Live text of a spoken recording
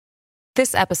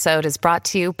This episode is brought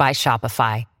to you by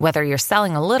Shopify. Whether you're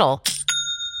selling a little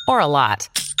or a lot,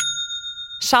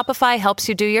 Shopify helps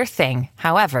you do your thing,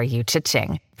 however you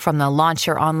cha-ching. From the launch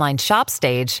your online shop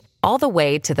stage, all the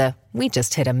way to the we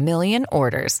just hit 1 million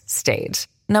orders stage.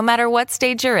 No matter what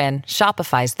stage you're in,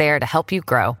 Shopify's there to help you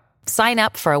grow. Sign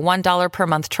up for a $1 per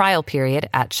month trial period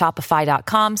at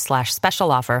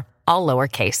shopify.com/special offer, all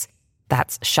lowercase.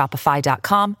 That's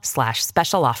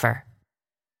shopify.com/special offer.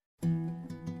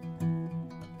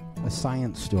 A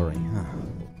science story, huh?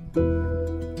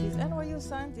 These NYU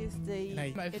scientists,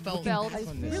 I felt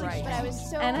right. But I was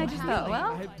so And I just thought,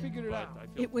 well, I had figured it out.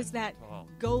 it was that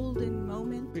golden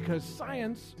moment. Because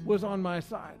science was on my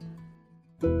side.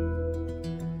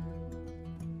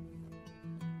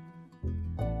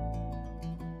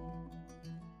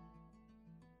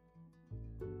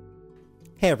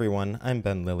 Hey everyone, I'm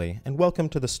Ben Lilly, and welcome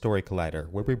to the Story Collider,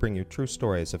 where we bring you true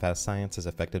stories of how science has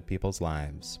affected people's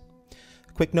lives.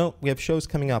 Quick note, we have shows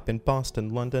coming up in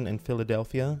Boston, London, and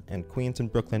Philadelphia, and Queens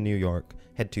and Brooklyn, New York.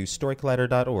 Head to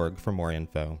storycollider.org for more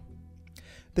info.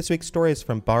 This week's story is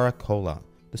from Baratunde.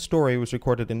 The story was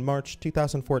recorded in March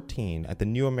 2014 at the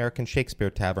New American Shakespeare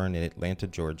Tavern in Atlanta,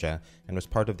 Georgia, and was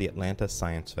part of the Atlanta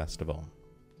Science Festival.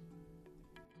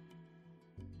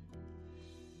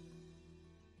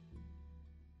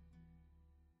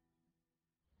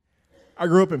 I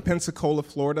grew up in Pensacola,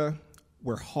 Florida,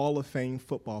 where Hall of Fame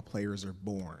football players are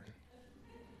born.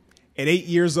 At 8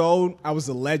 years old, I was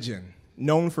a legend,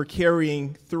 known for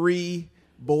carrying 3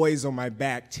 boys on my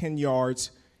back 10 yards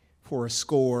for a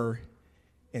score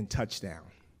and touchdown.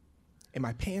 And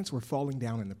my pants were falling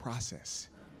down in the process.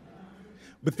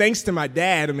 But thanks to my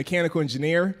dad, a mechanical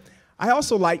engineer, I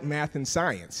also liked math and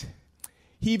science.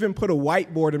 He even put a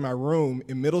whiteboard in my room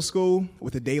in middle school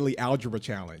with a daily algebra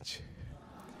challenge.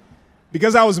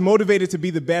 Because I was motivated to be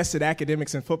the best at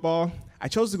academics and football, I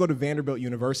chose to go to Vanderbilt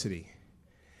University.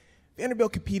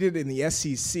 Vanderbilt competed in the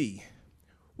SEC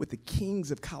with the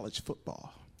kings of college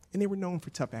football, and they were known for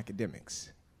tough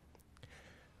academics.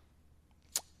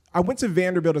 I went to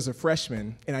Vanderbilt as a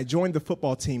freshman, and I joined the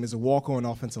football team as a walk-on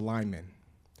offensive lineman,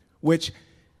 which,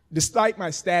 despite my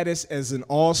status as an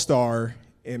all-star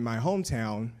in my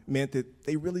hometown, meant that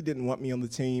they really didn't want me on the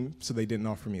team, so they didn't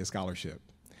offer me a scholarship.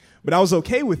 But I was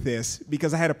okay with this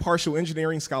because I had a partial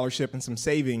engineering scholarship and some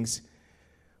savings,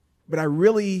 but I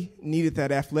really needed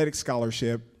that athletic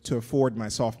scholarship to afford my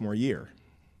sophomore year.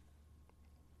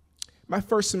 My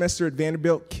first semester at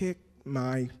Vanderbilt kicked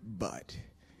my butt.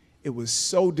 It was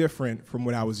so different from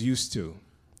what I was used to.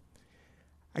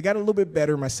 I got a little bit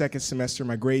better my second semester,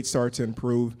 my grades started to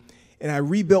improve, and I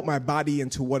rebuilt my body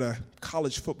into what a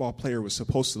college football player was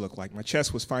supposed to look like. My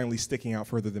chest was finally sticking out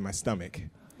further than my stomach.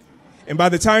 And by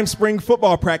the time spring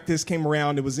football practice came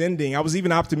around, it was ending, I was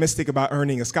even optimistic about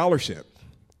earning a scholarship.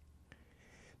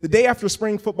 The day after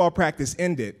spring football practice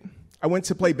ended, I went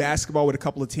to play basketball with a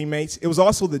couple of teammates. It was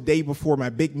also the day before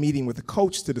my big meeting with the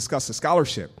coach to discuss a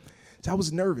scholarship. So I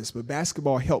was nervous, but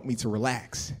basketball helped me to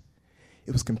relax.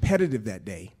 It was competitive that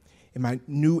day, and my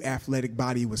new athletic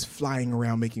body was flying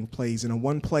around making plays. And on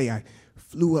one play, I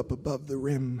flew up above the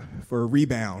rim for a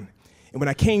rebound. And when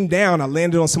I came down, I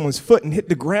landed on someone's foot and hit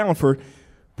the ground for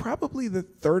probably the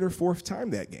 3rd or 4th time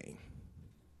that game.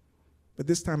 But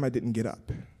this time I didn't get up.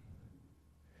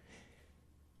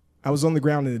 I was on the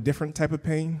ground in a different type of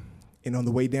pain, and on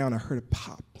the way down, I heard a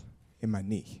pop in my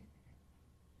knee.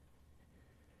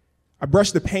 I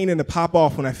brushed the pain and the pop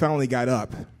off when I finally got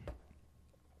up.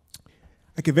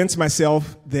 I convinced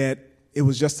myself that it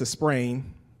was just a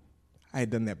sprain. I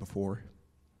had done that before.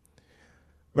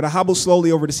 But I hobbled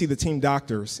slowly over to see the team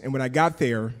doctors, and when I got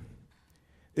there,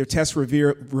 their tests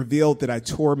revealed that I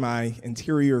tore my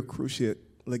anterior cruciate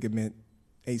ligament,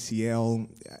 ACL.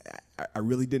 I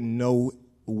really didn't know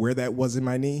where that was in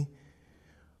my knee,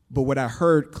 but what I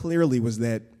heard clearly was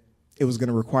that it was going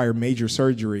to require major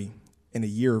surgery and a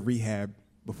year of rehab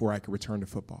before I could return to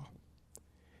football.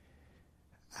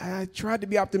 I tried to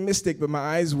be optimistic, but my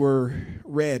eyes were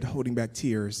red, holding back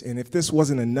tears, and if this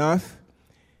wasn't enough,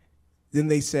 then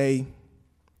they say,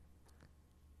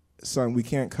 son, we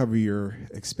can't cover your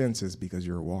expenses because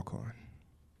you're a walk-on.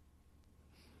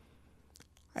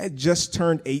 I had just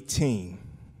turned 18.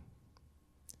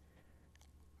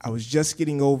 I was just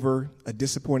getting over a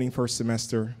disappointing first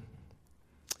semester,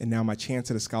 and now my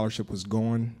chance at a scholarship was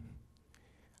gone.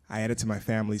 I added to my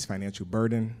family's financial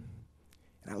burden,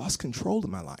 and I lost control of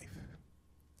my life.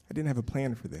 I didn't have a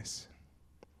plan for this.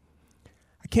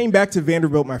 I came back to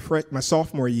Vanderbilt my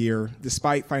sophomore year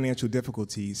despite financial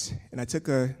difficulties, and I took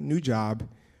a new job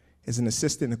as an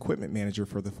assistant equipment manager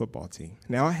for the football team.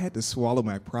 Now, I had to swallow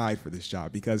my pride for this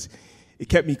job because it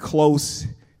kept me close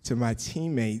to my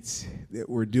teammates that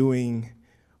were doing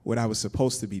what I was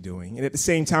supposed to be doing. And at the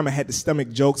same time, I had to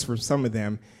stomach jokes from some of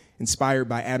them, inspired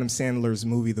by Adam Sandler's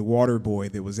movie, The Water Boy,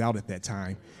 that was out at that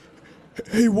time.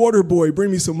 "Hey, water boy,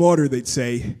 bring me some water," they'd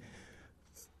say.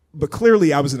 But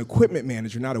clearly, I was an equipment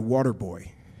manager, not a water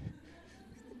boy.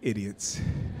 Idiots.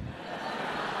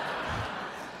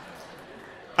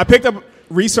 I picked up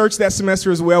research that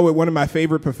semester as well with one of my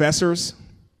favorite professors.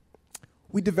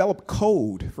 We developed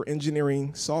code for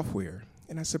engineering software,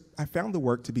 and I found the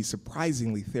work to be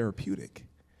surprisingly therapeutic.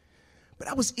 But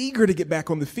I was eager to get back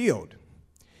on the field.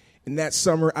 And that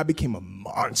summer, I became a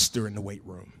monster in the weight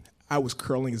room. I was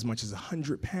curling as much as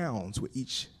 100 pounds with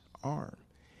each arm.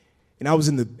 And I was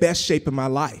in the best shape of my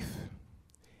life.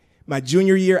 My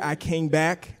junior year, I came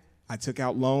back, I took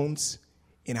out loans,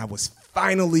 and I was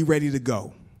finally ready to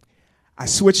go. I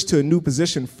switched to a new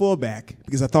position, fullback,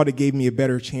 because I thought it gave me a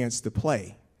better chance to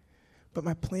play. But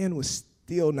my plan was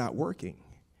still not working,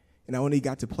 and I only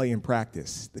got to play in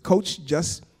practice. The coach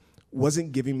just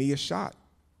wasn't giving me a shot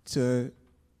to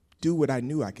do what I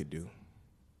knew I could do.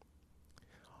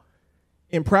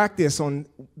 In practice, on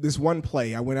this one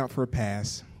play, I went out for a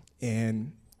pass,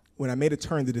 and when I made a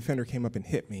turn, the defender came up and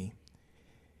hit me,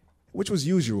 which was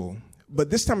usual. But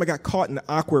this time I got caught in an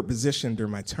awkward position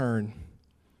during my turn,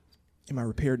 and my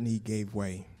repaired knee gave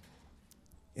way,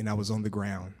 and I was on the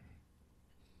ground.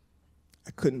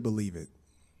 I couldn't believe it.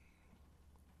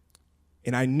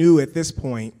 And I knew at this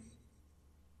point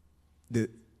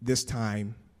that this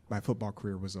time my football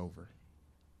career was over.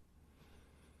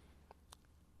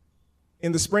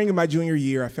 In the spring of my junior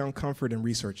year, I found comfort in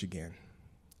research again.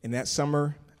 And that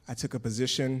summer, I took a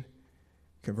position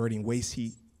converting waste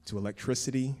heat to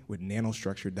electricity with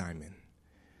nanostructured diamond.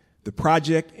 The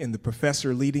project and the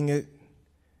professor leading it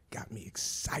got me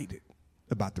excited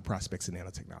about the prospects of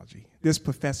nanotechnology. This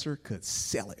professor could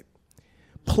sell it.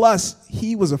 Plus,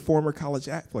 he was a former college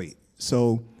athlete,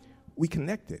 so we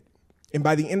connected. And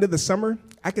by the end of the summer,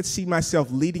 I could see myself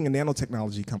leading a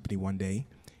nanotechnology company one day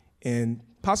and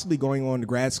possibly going on to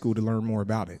grad school to learn more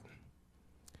about it.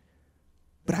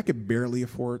 But I could barely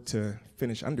afford to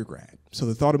finish undergrad. So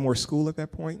the thought of more school at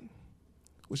that point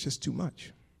was just too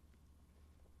much.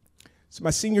 So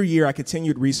my senior year, I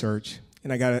continued research,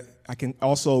 and I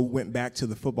also went back to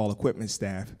the football equipment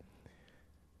staff,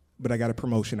 but I got a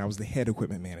promotion. I was the head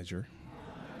equipment manager.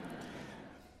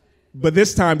 But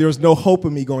this time, there was no hope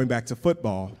of me going back to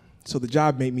football, so the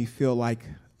job made me feel like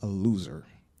a loser.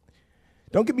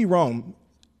 Don't get me wrong,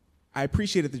 I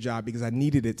appreciated the job because I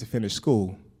needed it to finish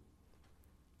school.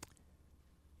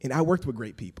 And I worked with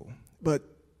great people, but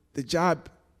the job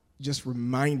just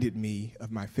reminded me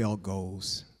of my failed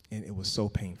goals, and it was so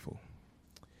painful.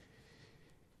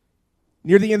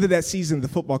 Near the end of that season, the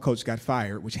football coach got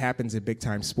fired, which happens in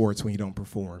big-time sports when you don't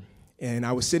perform. And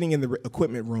I was sitting in the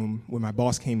equipment room when my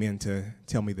boss came in to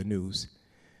tell me the news.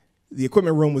 The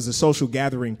equipment room was a social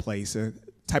gathering place, a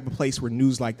type of place where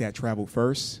news like that traveled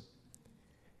first.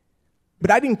 But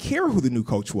I didn't care who the new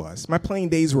coach was. My playing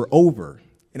days were over,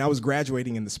 and I was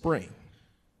graduating in the spring.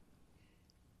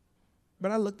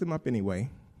 But I looked him up anyway.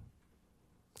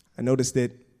 I noticed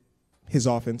that his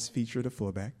offense featured a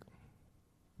fullback,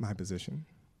 my position,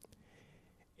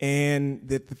 and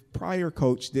that the prior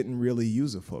coach didn't really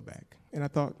use a fullback. And I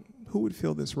thought, who would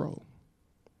fill this role?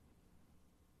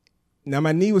 Now,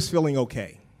 my knee was feeling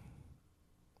okay,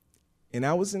 and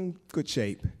I was in good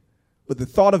shape, but the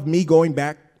thought of me going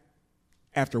back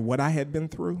after what I had been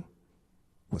through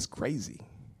was crazy.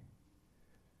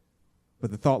 But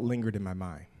the thought lingered in my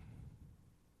mind.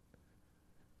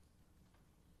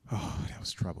 Oh, that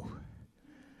was trouble.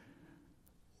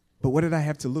 But what did I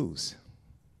have to lose?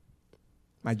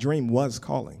 My dream was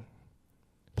calling.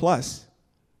 Plus,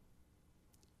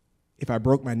 if I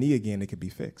broke my knee again, it could be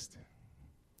fixed.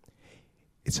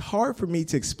 It's hard for me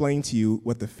to explain to you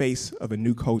what the face of a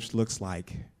new coach looks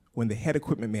like when the head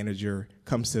equipment manager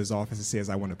comes to his office and says,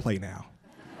 "I want to play now."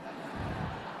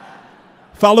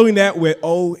 Following that with,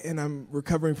 "Oh, and I'm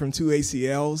recovering from 2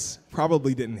 ACLs,"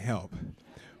 probably didn't help.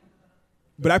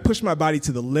 But I pushed my body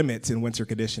to the limits in winter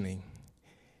conditioning.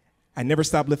 I never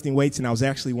stopped lifting weights, and I was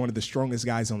actually one of the strongest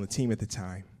guys on the team at the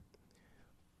time.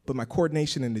 But my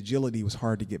coordination and agility was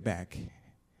hard to get back.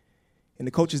 And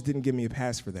the coaches didn't give me a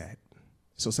pass for that.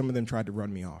 So some of them tried to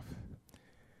run me off.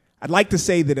 I'd like to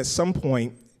say that at some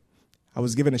point, I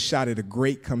was given a shot at a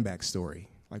great comeback story,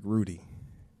 like Rudy.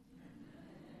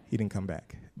 He didn't come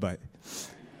back, but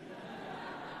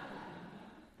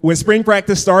when spring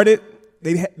practice started,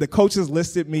 the coaches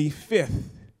listed me 5th,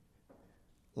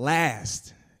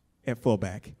 last at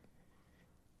fullback.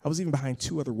 I was even behind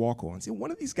 2 other walk-ons. And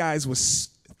one of these guys was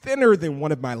thinner than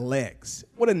one of my legs.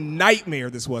 What a nightmare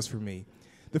this was for me.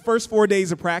 The first 4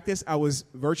 days of practice, I was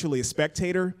virtually a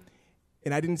spectator,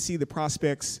 and I didn't see the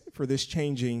prospects for this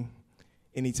changing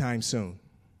anytime soon.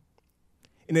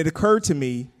 And it occurred to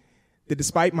me that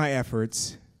despite my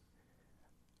efforts,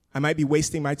 I might be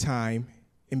wasting my time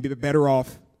and be better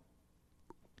off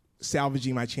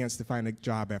salvaging my chance to find a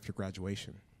job after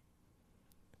graduation.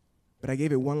 But I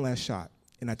gave it one last shot,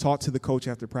 and I talked to the coach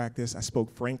after practice. I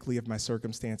spoke frankly of my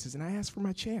circumstances, and I asked for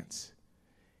my chance.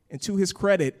 And to his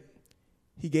credit,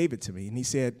 he gave it to me, and he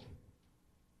said,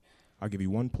 I'll give you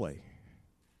one play.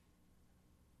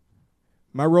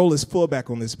 My role as fullback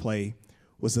on this play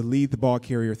was to lead the ball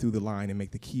carrier through the line and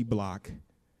make the key block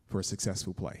for a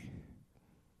successful play.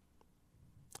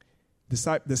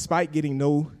 Despite getting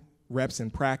no reps in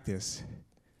practice,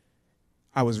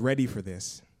 I was ready for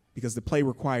this because the play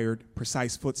required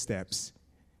precise footsteps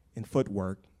and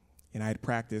footwork, and I had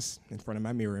practiced in front of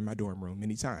my mirror in my dorm room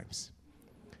many times.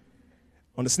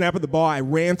 On the snap of the ball, I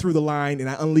ran through the line, and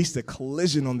I unleashed a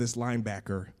collision on this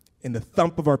linebacker, and the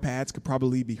thump of our pads could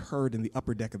probably be heard in the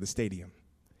upper deck of the stadium.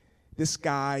 This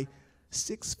guy,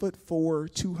 6'4",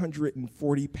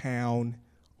 240-pound,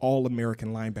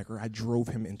 all-American linebacker, I drove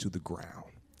him into the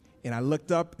ground. And I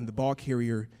looked up, and the ball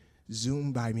carrier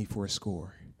zoomed by me for a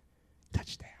score.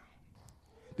 Touchdown.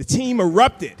 The team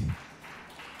erupted.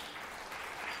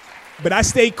 But I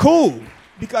stayed cool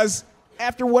because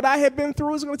after what I had been through,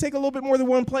 it was going to take a little bit more than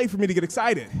one play for me to get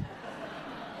excited,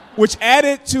 which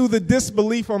added to the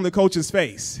disbelief on the coach's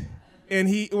face. And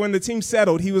when the team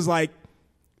settled, he was like,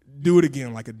 do it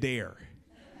again, like a dare.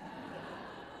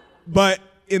 But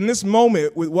in this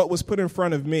moment, with what was put in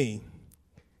front of me,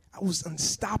 I was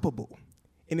unstoppable.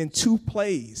 And in 2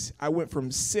 plays, I went from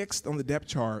 6th on the depth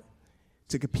chart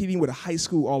to competing with a high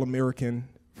school All-American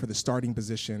for the starting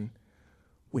position,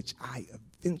 which I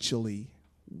eventually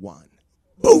won.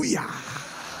 Booyah!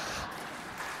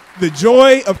 The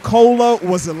joy of Cola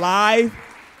was alive,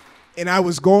 and I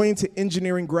was going to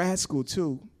engineering grad school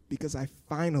too because I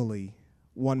finally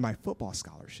won my football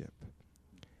scholarship.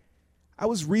 I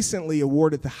was recently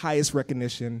awarded the highest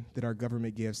recognition that our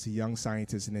government gives to young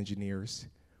scientists and engineers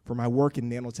for my work in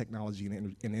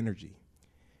nanotechnology and energy.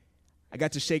 I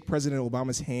got to shake President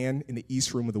Obama's hand in the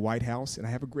East Room of the White House, and I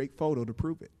have a great photo to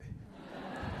prove it.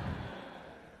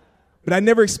 But I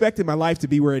never expected my life to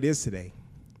be where it is today.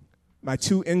 My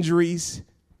 2 injuries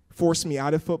forced me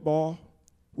out of football,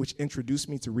 which introduced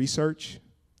me to research,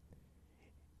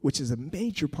 which is a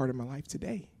major part of my life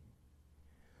today.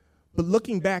 But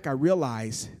looking back, I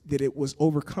realized that it was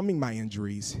overcoming my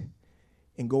injuries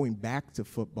and going back to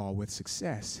football with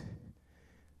success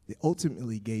that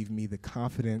ultimately gave me the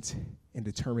confidence and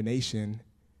determination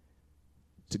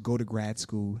to go to grad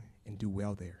school and do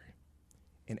well there.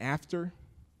 And after,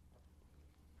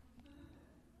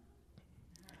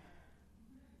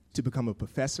 to become a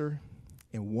professor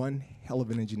and one hell of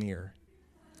an engineer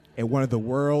at one of the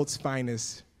world's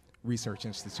finest research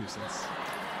institutions,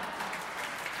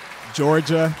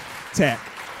 Georgia Tech.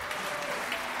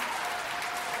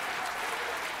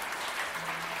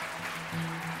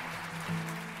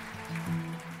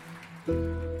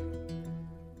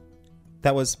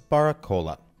 That was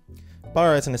Baratunde.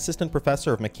 Bara is an assistant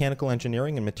professor of mechanical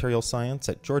engineering and material science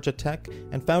at Georgia Tech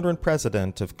and founder and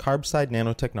president of Carbside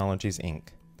Nanotechnologies, Inc.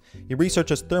 He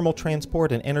researches thermal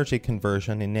transport and energy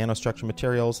conversion in nanostructured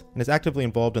materials and is actively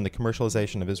involved in the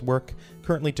commercialization of his work,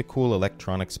 currently to cool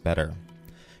electronics better.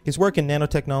 His work in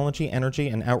nanotechnology, energy,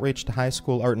 and outreach to high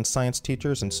school art and science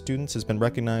teachers and students has been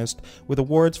recognized with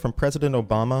awards from President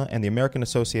Obama and the American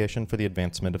Association for the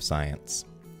Advancement of Science.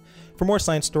 For more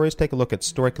science stories, take a look at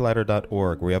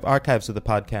storycollider.org, where we have archives of the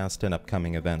podcast and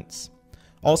upcoming events.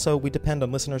 Also, we depend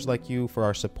on listeners like you for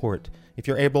our support. If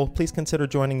you're able, please consider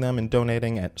joining them and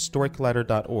donating at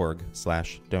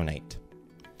storycollider.org/donate.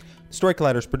 Story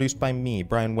Collider is produced by me,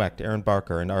 Brian Wecht, Aaron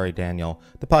Barker, and Ari Daniel.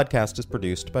 The podcast is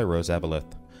produced by Rose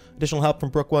Eveleth. Additional help from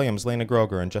Brooke Williams, Lena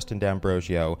Groger, and Justin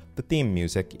D'Ambrosio. The theme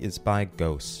music is by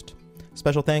Ghost.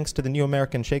 Special thanks to the New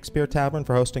American Shakespeare Tavern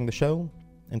for hosting the show,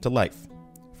 and to Life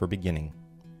for beginning.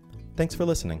 Thanks for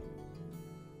listening.